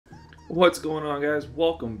What's going on, guys?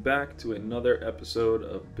 Welcome back to another episode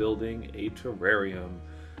of Building a Terrarium.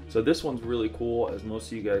 So this one's really cool. As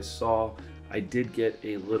most of you guys saw, I did get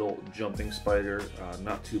a little jumping spider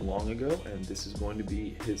not too long ago, and this is going to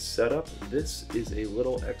be his setup. This is a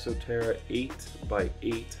little Exoterra 8 by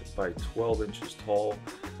 8 by 12 inches tall.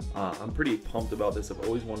 I'm pretty pumped about this. I've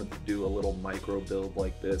always wanted to do a little micro build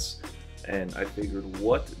like this, and I figured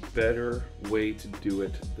what better way to do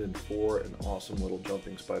it than for an awesome little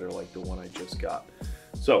jumping spider like the one I just got.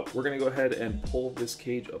 So we're going to go ahead and pull this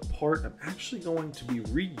cage apart. I'm actually going to be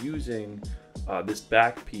reusing this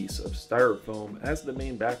back piece of styrofoam as the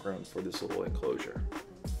main background for this little enclosure.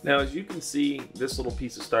 Now, as you can see, this little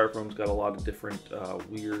piece of styrofoam's got a lot of different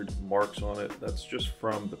weird marks on it. That's just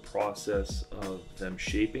from the process of them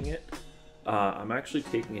shaping it. I'm actually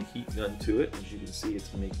taking a heat gun to it. As you can see,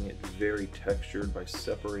 it's making it very textured by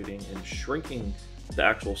separating and shrinking the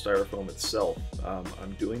actual styrofoam itself.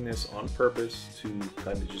 I'm doing this on purpose to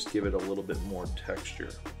kind of just give it a little bit more texture.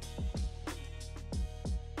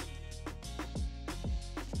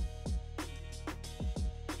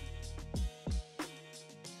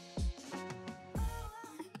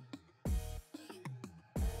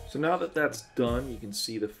 So now that that's done, you can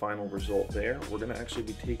see the final result there. We're going to actually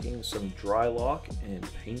be taking some dry lock and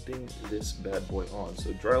painting this bad boy on.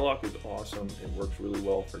 So dry lock is awesome. It works really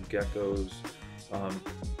well for geckos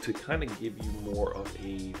to kind of give you more of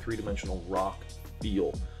a three-dimensional rock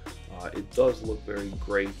feel. It does look very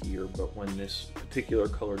gray here, but when this particular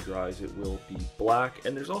color dries, it will be black.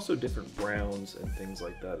 And there's also different browns and things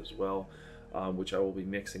like that as well. Which I will be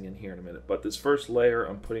mixing in here in a minute. But this first layer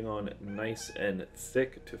I'm putting on nice and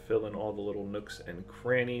thick to fill in all the little nooks and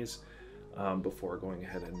crannies before going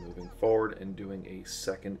ahead and moving forward and doing a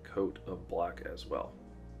second coat of black as well.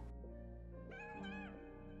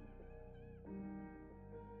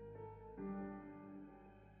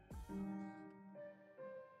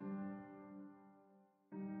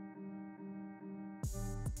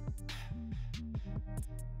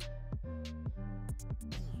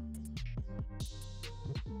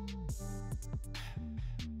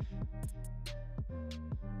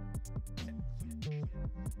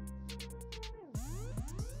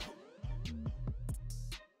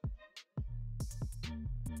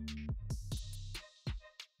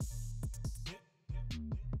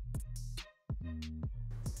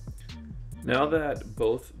 Now that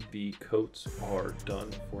both the coats are done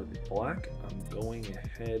for the black, I'm going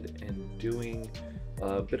ahead and doing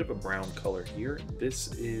a bit of a brown color here.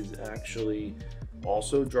 This is actually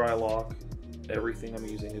also dry lock. Everything I'm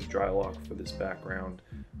using is dry lock for this background,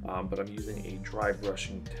 but I'm using a dry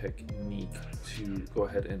brushing technique to go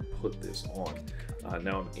ahead and put this on.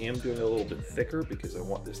 Now I am doing it a little bit thicker because I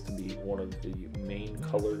want this to be one of the main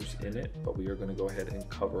colors in it, but we are going to go ahead and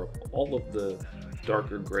cover up all of the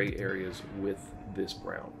darker gray areas with this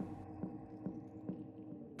brown.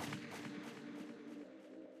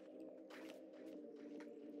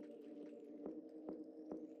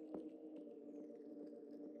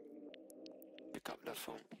 Pick up the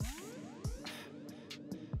phone.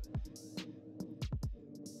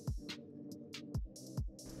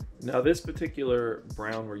 Now this particular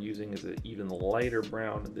brown we're using is an even lighter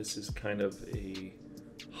brown. This is kind of a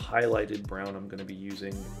highlighted brown. I'm going to be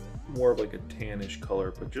using more of like a tannish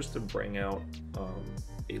color, but just to bring out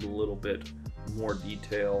a little bit more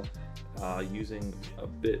detail, using a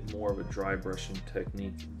bit more of a dry brushing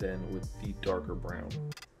technique than with the darker brown.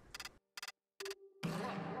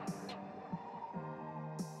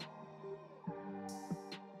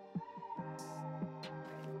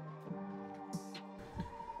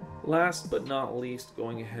 Last but not least,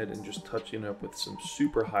 going ahead and just touching up with some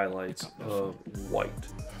super highlights of white.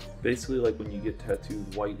 Basically, like when you get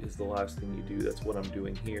tattooed, white is the last thing you do. That's what I'm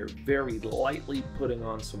doing here. Very lightly putting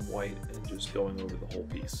on some white and just going over the whole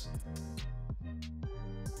piece.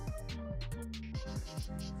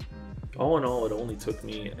 All in all, it only took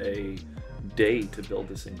me a day to build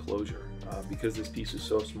this enclosure. Because this piece is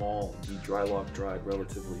so small, the dry lock dried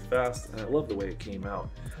relatively fast, and I love the way it came out.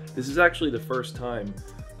 This is actually the first time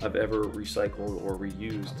I've ever recycled or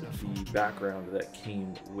reused the background that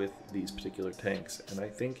came with these particular tanks, and I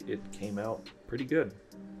think it came out pretty good.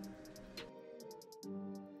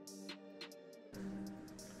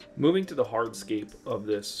 Moving to the hardscape of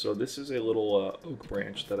this, so this is a little oak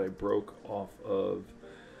branch that I broke off of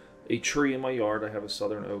a tree in my yard. I have a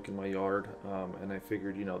southern oak in my yard, and I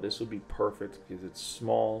figured, you know, this would be perfect because it's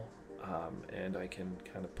small, and I can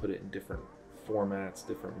kind of put it in different formats,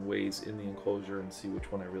 different ways in the enclosure and see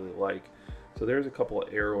which one I really like. So there's a couple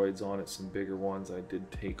of aeroids on it, some bigger ones I did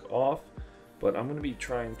take off. but I'm going to be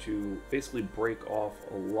trying to basically break off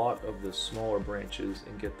a lot of the smaller branches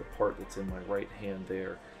and get the part that's in my right hand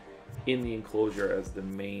there in the enclosure as the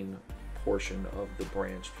main portion of the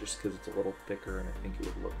branch, just because it's a little thicker and I think it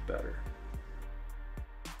would look better.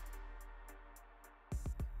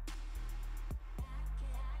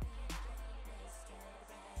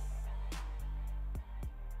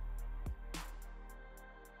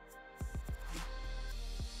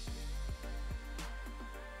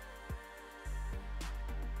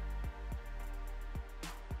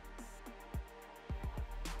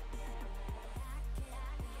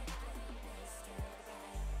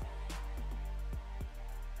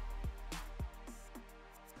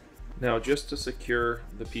 Now, just to secure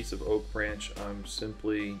the piece of oak branch, I'm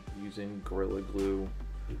simply using Gorilla Glue,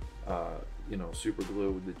 super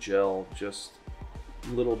glue with the gel, just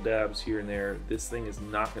little dabs here and there. This thing is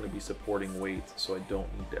not going to be supporting weight, so I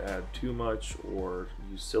don't need to add too much or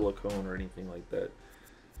use silicone or anything like that.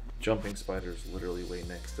 Jumping spiders literally weigh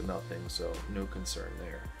next to nothing, so no concern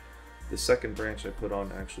there. The second branch I put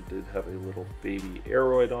on actually did have a little baby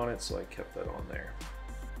aeroid on it, so I kept that on there.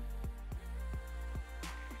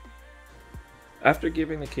 After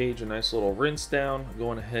giving the cage a nice little rinse down,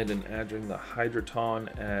 going ahead and adding the Hydroton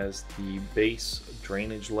as the base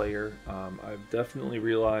drainage layer. I've definitely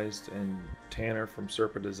realized, and Tanner from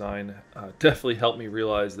Serpa Design definitely helped me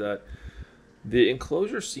realize, that the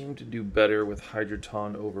enclosure seemed to do better with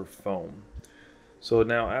Hydroton over foam. So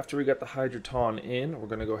now, after we got the Hydroton in, we're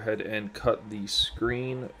going to go ahead and cut the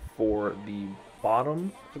screen for the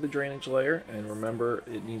bottom for the drainage layer, and remember,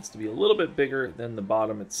 it needs to be a little bit bigger than the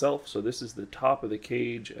bottom itself. So this is the top of the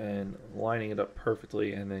cage and lining it up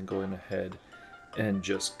perfectly, and then going ahead and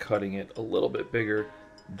just cutting it a little bit bigger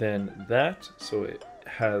than that so it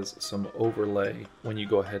has some overlay when you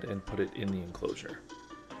go ahead and put it in the enclosure.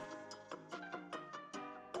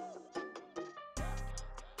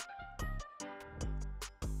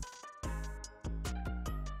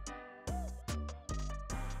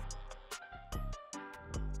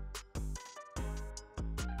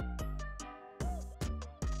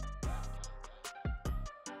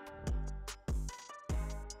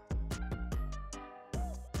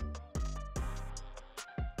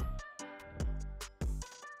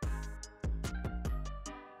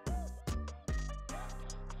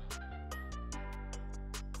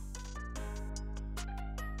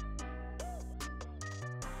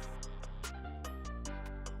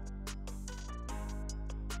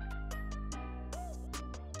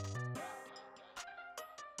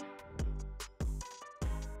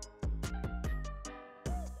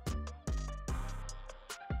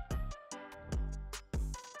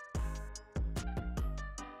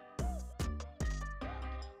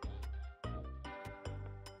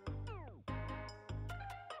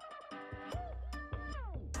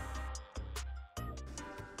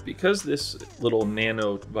 Because this little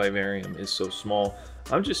nano vivarium is so small,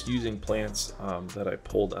 I'm just using plants that I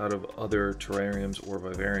pulled out of other terrariums or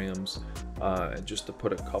vivariums just to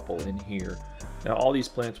put a couple in here. Now, all these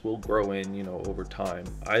plants will grow in, over time.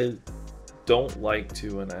 I don't like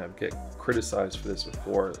to, and I get criticized for this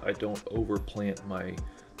before, I don't overplant my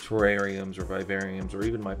terrariums or vivariums or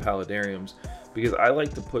even my paludariums, because I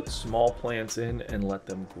like to put small plants in and let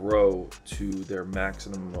them grow to their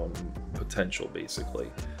maximum potential, basically.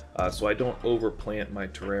 So I don't overplant my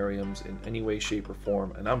terrariums in any way, shape, or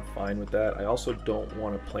form, and I'm fine with that. I also don't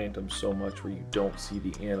want to plant them so much where you don't see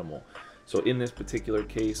the animal. So in this particular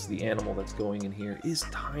case, the animal that's going in here is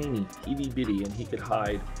tiny, itty bitty, and he could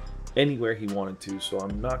hide anywhere he wanted to. So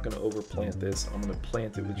I'm not going to overplant this. I'm going to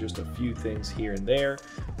plant it with just a few things here and there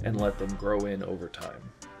and let them grow in over time.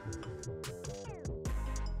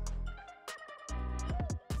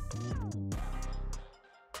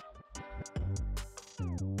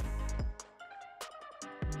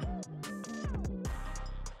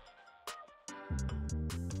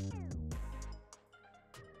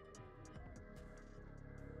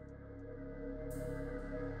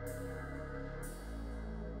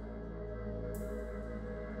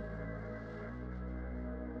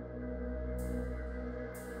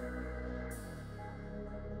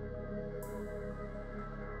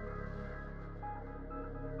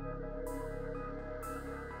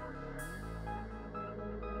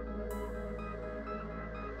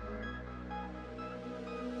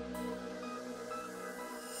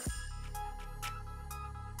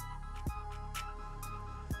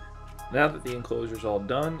 Now that the enclosure is all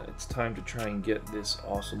done, it's time to try and get this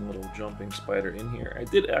awesome little jumping spider in here. I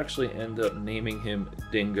did actually end up naming him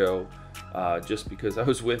Dingo, just because I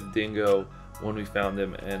was with Dingo when we found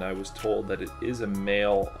him, and I was told that it is a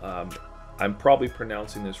male. I'm probably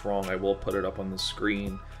pronouncing this wrong. I will put it up on the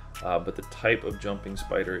screen, but the type of jumping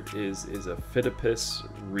spider it is a Phidippus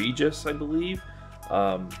regius, I believe.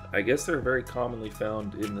 I guess they're very commonly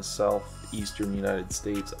found in the southeastern United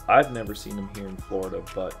States. I've never seen them here in Florida,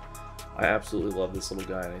 but I absolutely love this little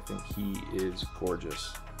guy, and I think he is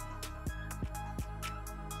gorgeous.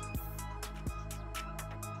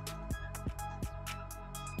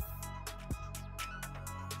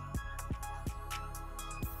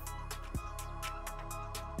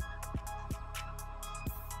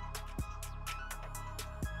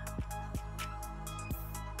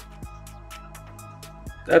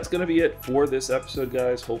 That's going to be it for this episode,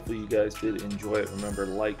 guys. Hopefully you guys did enjoy it. Remember,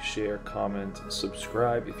 like, share, comment,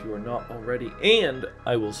 subscribe if you are not already. And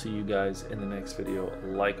I will see you guys in the next video.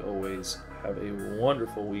 Like always, have a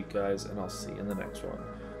wonderful week, guys, and I'll see you in the next one.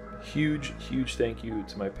 Huge thank you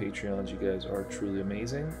to my Patreons. You guys are truly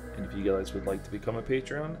amazing. And if you guys would like to become a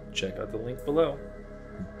Patreon, check out the link below.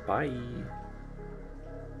 Bye.